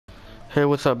Hey,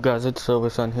 what's up guys, it's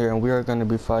Silversun here, and we are going to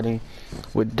be fighting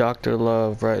with Dr.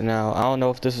 Love right now. I don't know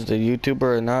if this is a YouTuber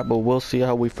or not, but we'll see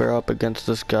how we fare up against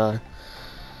this guy.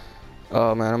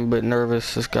 Oh man, I'm a bit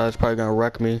nervous. This guy's probably going to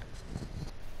wreck me.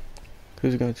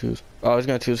 Who's he going to choose? Oh, he's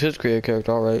going to choose his creative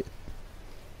character, alright.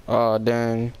 Oh,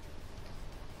 dang.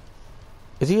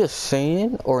 Is he a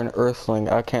Saiyan or an Earthling?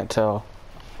 I can't tell.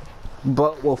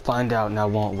 But we'll find out now,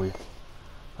 won't we?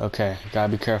 Okay,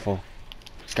 gotta be careful.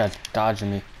 This guy's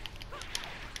dodging me.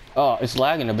 Oh, it's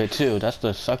lagging a bit too. That's the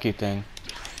sucky thing.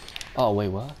 Oh, wait,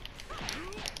 what?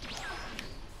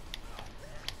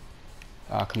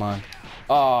 Ah, come on.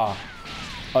 Oh.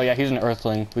 Oh, yeah, he's an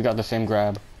Earthling. We got the same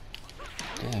grab.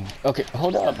 Dang. Okay,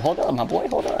 hold up, my boy,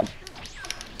 hold up.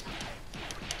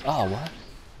 Oh, what?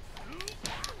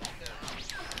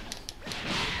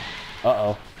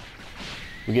 Uh-oh.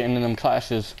 We're getting in them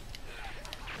clashes.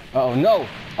 Uh-oh, no!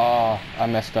 Oh, I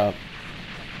messed up.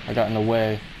 I got in the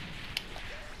way.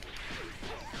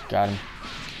 Got him.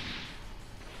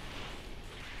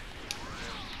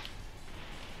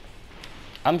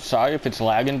 I'm sorry if it's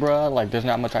lagging, bruh. Like, there's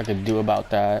not much I could do about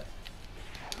that.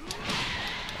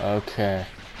 Okay.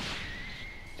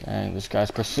 Dang, this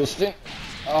guy's persistent.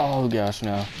 Oh, gosh,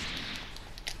 no.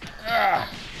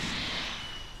 Ah.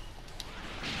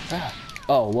 Ah.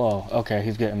 Oh, whoa. Okay,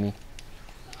 he's getting me.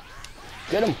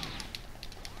 Get him.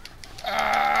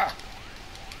 Ah.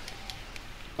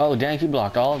 Oh, dang, he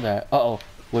blocked all of that. Uh-oh.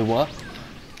 Wait, what?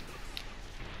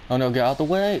 Oh, no, get out the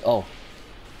way. Oh.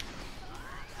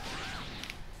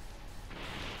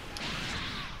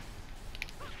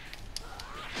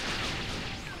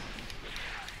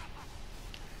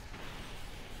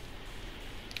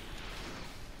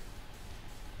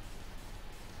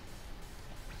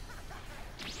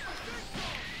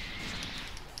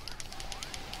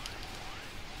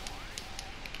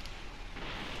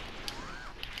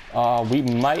 We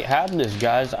might have this,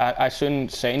 guys. I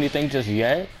shouldn't say anything just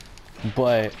yet,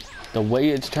 but the way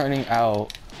it's turning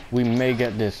out, we may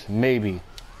get this. Maybe.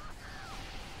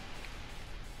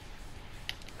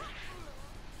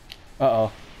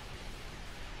 Uh-oh.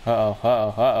 Uh-oh,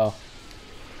 uh-oh, uh-oh.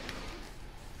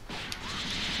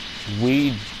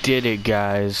 We did it,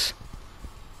 guys.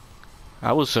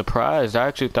 I was surprised. I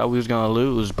actually thought we was gonna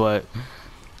lose, but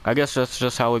I guess that's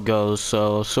just how it goes.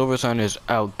 So, Silversun is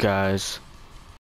out, guys.